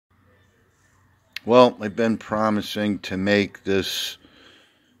Well, I've been promising to make this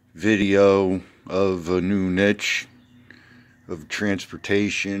video of a new niche of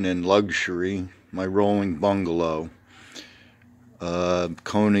transportation and luxury, my rolling bungalow.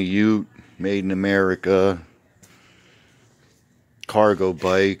 Kona Ute, made in America, cargo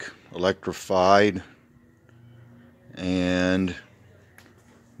bike, electrified, and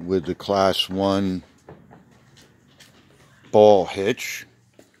with the Class 1 ball hitch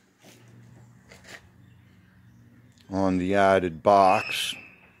on the added box,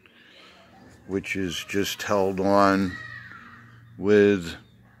 which is just held on with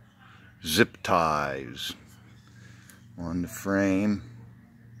zip ties on the frame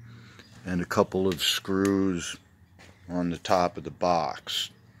and a couple of screws on the top of the box.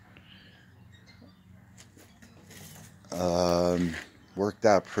 Worked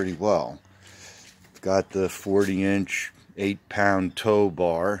out pretty well. Got the 40-inch 8-pound tow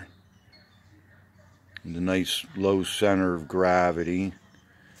bar and a nice low center of gravity.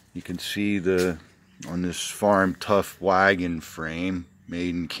 You can see on this Farm Tough wagon frame,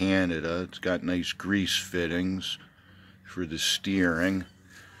 made in Canada. It's got nice grease fittings for the steering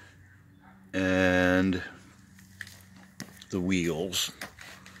and the wheels.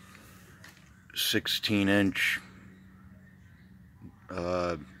 16-inch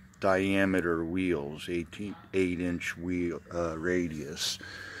diameter wheels, 8-inch wheel radius,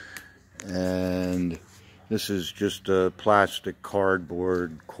 and this is just a plastic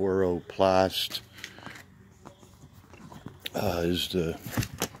cardboard coroplast is the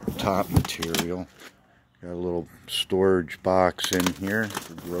top material. Got a little storage box in here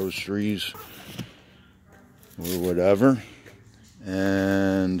for groceries or whatever,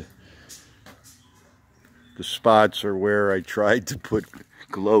 and the spots are where I tried to put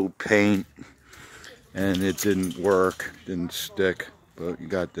glow paint and it didn't work, didn't stick. But you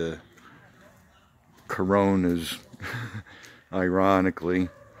got the Coronas ironically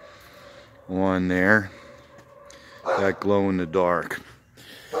on there. That glow in the dark,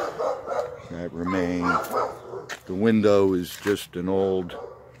 that remained. The window is just an old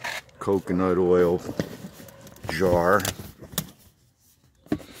coconut oil jar,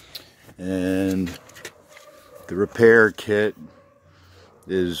 and the repair kit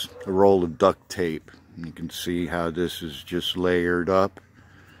is a roll of duct tape. And you can see how this is just layered up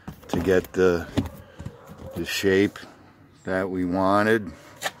to get the shape that we wanted.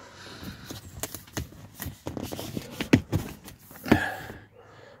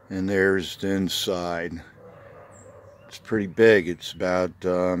 And there's the inside. It's pretty big. It's about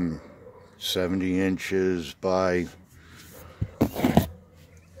 70 inches by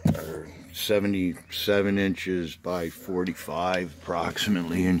 77 inches by 45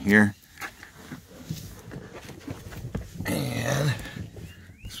 approximately in here. And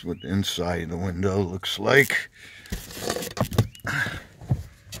this is what the inside of the window looks like.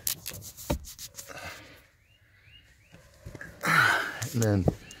 And then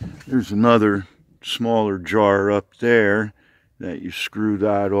there's another smaller jar up there that you screw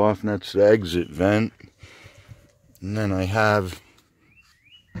that off, and that's the exit vent. And then I have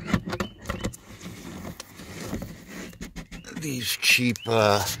these cheap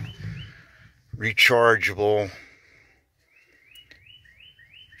rechargeable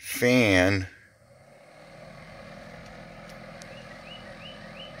fan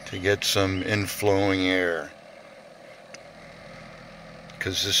to get some inflowing air,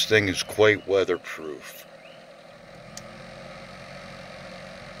 because this thing is quite weatherproof.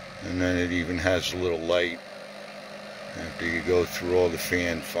 And then it even has a little light after you go through all the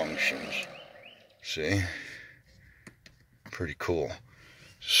fan functions. See? Pretty cool.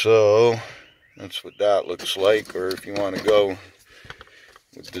 So that's what that looks like. Or if you want to go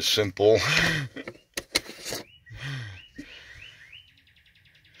with the simple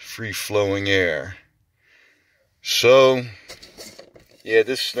free-flowing air. So yeah,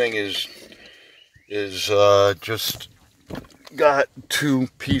 this thing is just got 2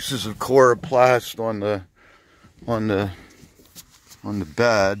 pieces of coroplast on the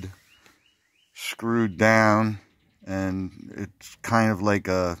bed, screwed down, and it's kind of like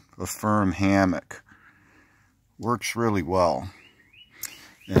a firm hammock. Works really well.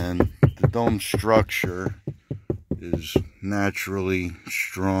 And the dome structure is naturally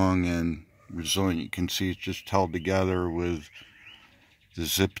strong and resilient. You can see it's just held together with the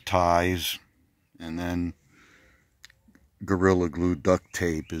zip ties, and then Gorilla Glue duct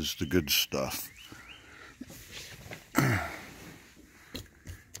tape is the good stuff.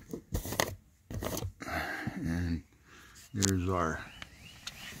 And there's our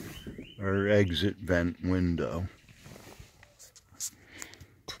exit vent window.